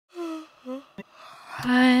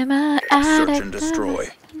I'm a Search and destroy.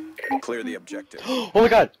 Clear the objective. Oh my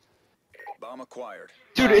god! Bomb acquired.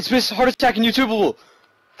 Dude, it's Miss Heart Attack and YouTubeable!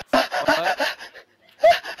 What?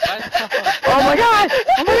 Oh my god!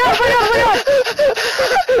 Oh my god! Oh my god!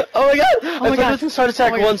 Oh my god! Oh my god! I've done Heart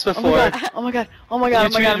Attack once before. Oh my god! Oh my god! Oh my god! Oh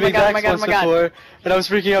my god! Oh my god! Oh my god! Oh my god! Before, and I was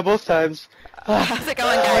freaking out both times. How's it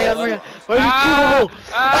going, guys? Oh my god! Why are you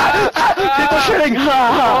YouTubeable? People shooting!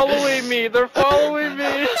 Following me! They're following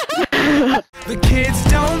me! The kids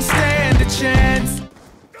don't stand a chance.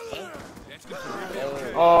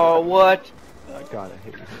 Oh, what? I gotta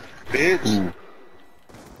hit you. Bitch!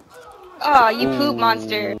 Oh, you poop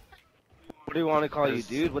monster. What do you want to call you,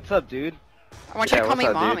 dude? What's up, dude? I want you to call me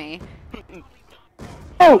what's up, dude? mommy.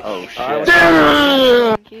 Oh shit.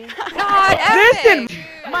 God, Listen!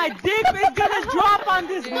 My dick is gonna drop on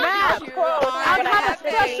this map. I'm not a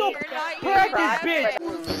special purpose, bitch.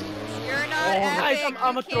 You're not Guys, epic.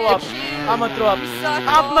 I'ma throw up. I'ma throw up. You suck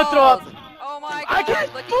I'ma throw up. balls. Oh my god. I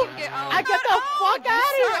can't Look at move. you get. Oh, I get the fuck you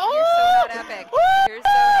out of here. suck. Oh. You're so not epic. You're so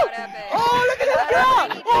not epic. Oh, look at this girl.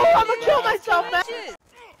 Oh, I'ma kill myself, man.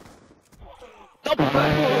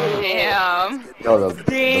 Damn. Yo, the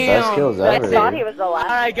best kills ever. I thought he was the last.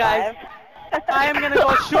 Alright, guys. I am gonna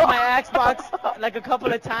go shoot my Xbox like a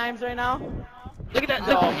couple of times right now. Look at that.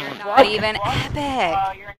 No, you're not even epic.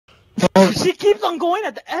 She keeps on going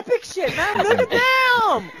at the epic shit, man. Look at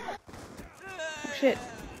them. Shit.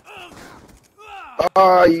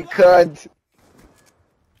 Oh, you cunt!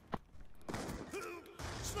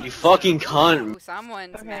 You fucking cunt! Ooh,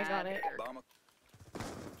 someone's mad. Got it.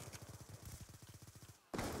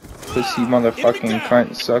 Pussy motherfucking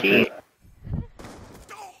cunt sucker.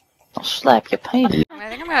 I'll slap your paint. I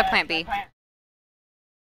think I'm gonna plant B.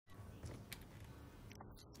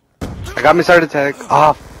 I got Miss Heart Attack.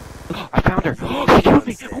 Ah. I found her. She killed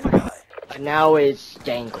me. Oh my god. Now it's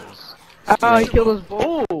Dangles. Oh, he killed us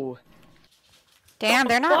both. Oh. Damn,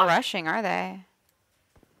 they're not rushing, are they?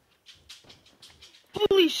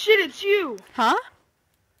 Holy shit, it's you. Huh?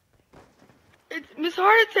 It's Miss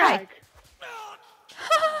Heart Attack.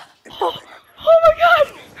 Oh my god.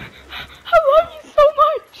 I love you so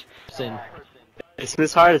much. It's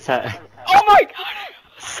Miss Heart Attack. Oh my god.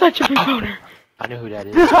 Such a big boner. I know who that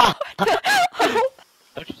is.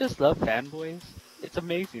 Don't you just love fanboys? It's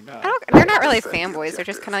amazing, man. They're not really fanboys. They're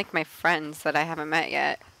just kind of like my friends that I haven't met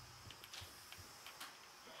yet.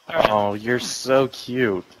 Oh, you're so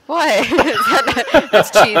cute. What?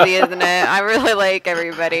 That's cheesy, isn't it? I really like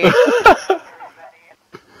everybody.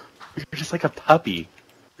 You're just like a puppy.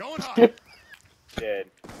 Dead.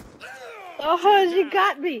 Oh, you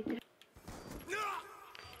got me.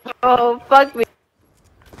 Oh, fuck me.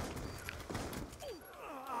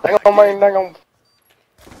 Hang on, man, hang on.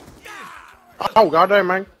 Oh, goddamn,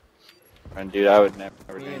 man. And dude, I would never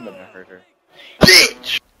do anything to hurt her.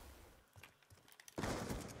 Bitch!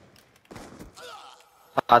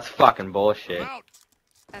 That's fucking bullshit.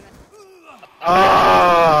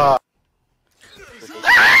 Ah!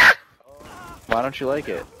 Why don't you like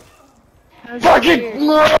it? Fucking!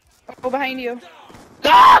 Oh, behind you.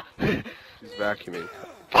 Ah! She's vacuuming.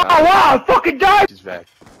 Oh, wow, I fucking died! She's back.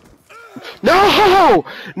 No!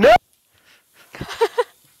 No!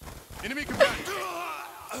 Enemy combatant.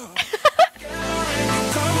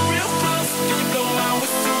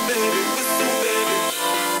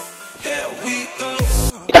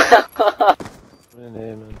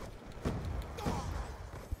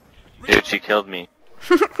 Dude, she killed me.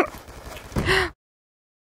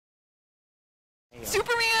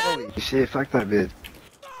 Superman! Holy shit, fuck that bitch.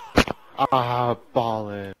 Ah,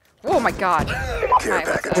 ballin'. Oh my god. Care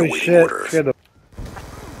package Oh awaiting shit, orders. shit.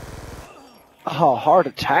 Oh, heart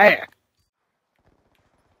attack.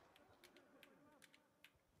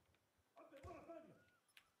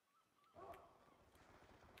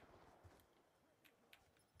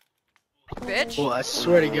 Bitch. Well, I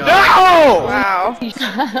swear to God. No! Wow.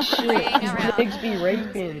 Bigsby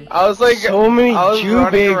raping. I was like, So many I was Jew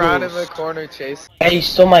running around in bagels. the corner chasing. Hey, you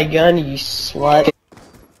stole my gun, you slut.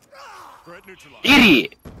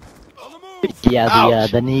 Idiot! Yeah,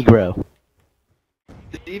 the Negro.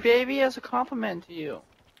 The baby has a compliment to you.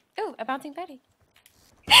 Ooh, a bouncing Betty.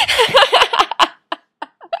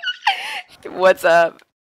 What's up?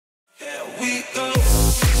 Here we go.